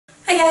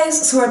Hi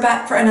guys, so we're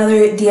back for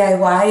another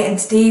DIY and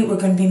today we're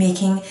going to be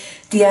making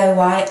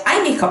DIY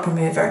eye makeup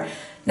remover.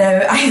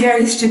 Now I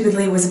very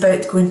stupidly was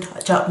about to go and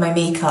touch up my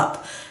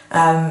makeup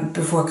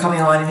before coming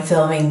on and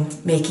filming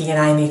making an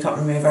eye makeup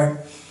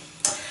remover.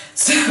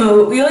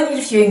 So we only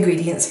need a few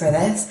ingredients for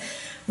this.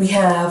 We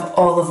have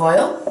olive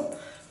oil,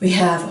 we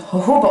have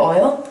jojoba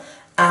oil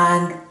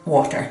and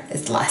water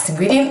is the last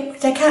ingredient,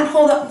 which I can't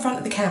hold up in front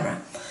of the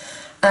camera,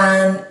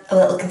 and a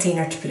little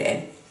container to put it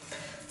in.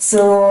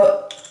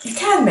 So you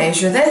can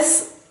measure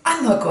this,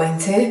 I'm not going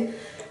to.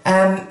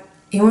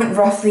 You want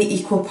roughly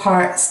equal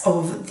parts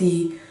of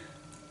the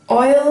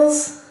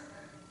oils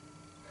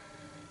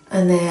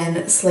and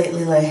then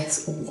slightly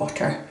less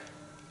water.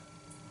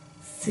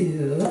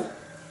 So,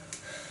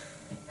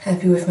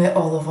 happy with my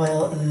olive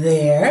oil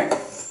there.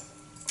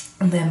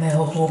 And then my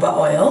jojoba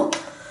oil.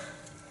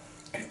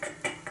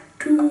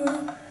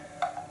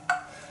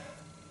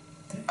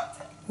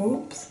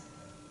 Oops.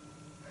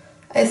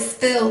 I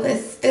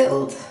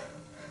spilled.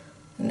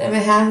 Now my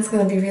hand's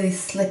going to be really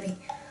slippy.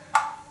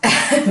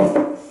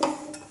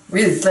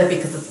 Really slippy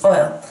because it's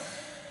oil.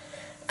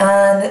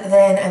 And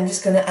then I'm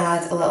just going to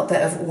add a little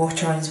bit of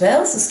water on as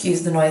well, so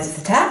excuse the noise of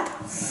the tap.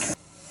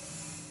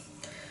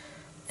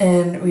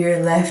 And we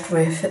are left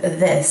with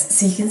this.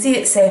 So you can see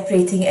it's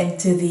separating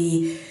into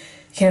the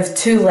kind of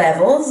two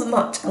levels,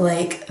 much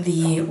like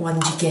the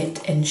ones you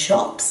get in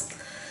shops.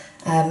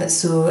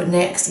 So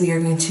next we are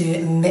going to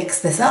mix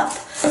this up,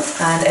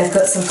 and I've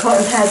got some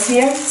cotton pads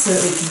here so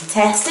that we can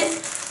test it.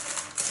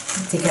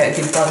 Take out a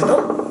good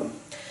bundle.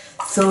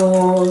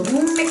 So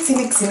mix.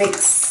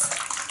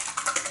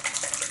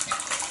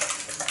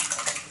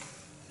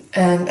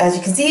 And as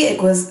you can see, it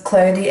goes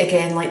cloudy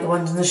again like the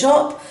ones in the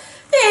shop.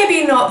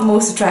 Maybe not the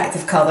most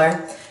attractive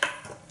colour,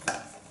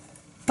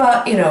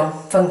 but you know,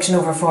 function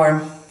over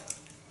form.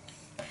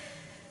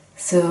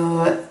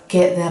 So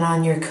get that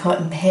on your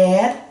cotton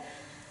pad.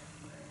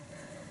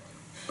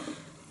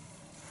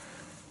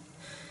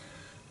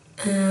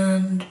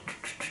 And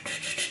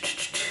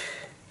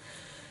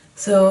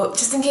so,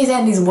 just in case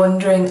anybody's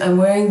wondering, I'm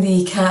wearing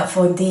the Kat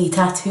Von D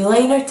tattoo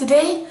liner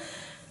today,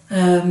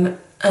 and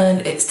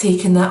it's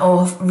taken that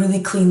off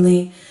really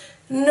cleanly,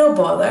 no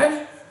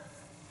bother.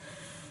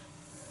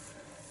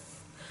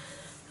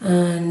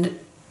 And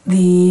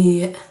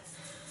the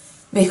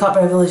Makeup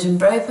Revolution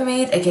Brow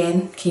Pomade,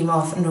 again, came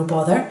off no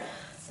bother.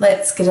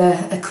 Let's get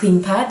a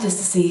clean pad just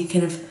to see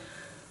kind of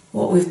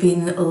what we've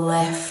been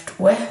left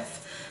with.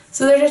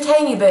 So there's a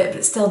tiny bit, but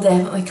it's still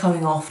definitely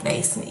coming off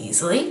nice and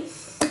easily.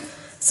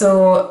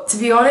 So to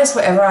be honest,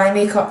 whatever eye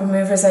makeup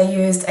removers I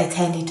used, I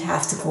tended to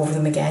have to go over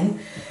them again.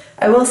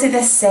 I will say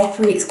this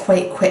separates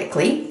quite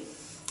quickly,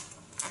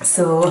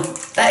 so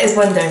that is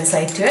one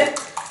downside to it.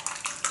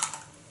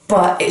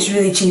 But it's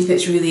really cheap,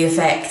 it's really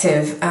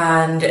effective,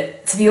 and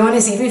to be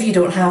honest, even if you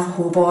don't have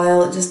jojoba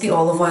oil, just the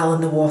olive oil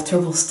and the water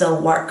will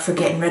still work for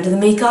getting rid of the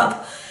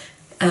makeup.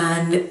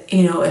 And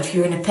you know, if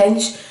you're in a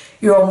pinch,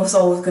 you're almost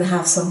always going to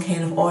have some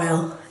kind of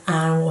oil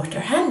and water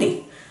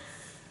handy.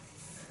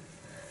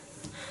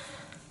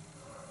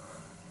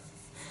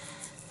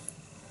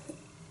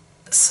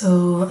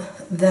 So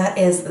that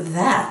is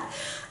that.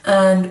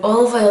 And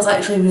olive oil is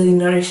actually really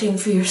nourishing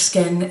for your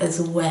skin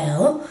as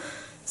well.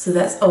 So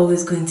that's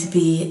always going to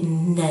be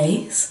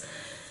nice.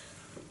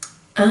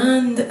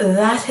 And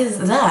that is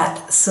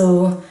that.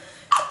 So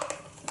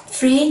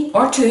 3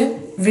 or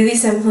 2 really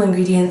simple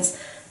ingredients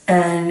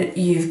and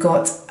you've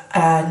got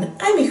an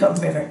eye makeup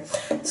remover.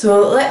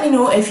 So let me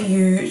know if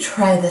you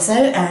try this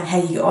out and how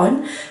you get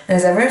on. And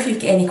as ever, if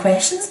you've got any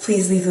questions,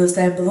 please leave those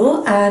down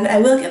below and I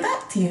will get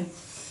back to you.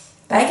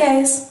 Bye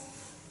guys!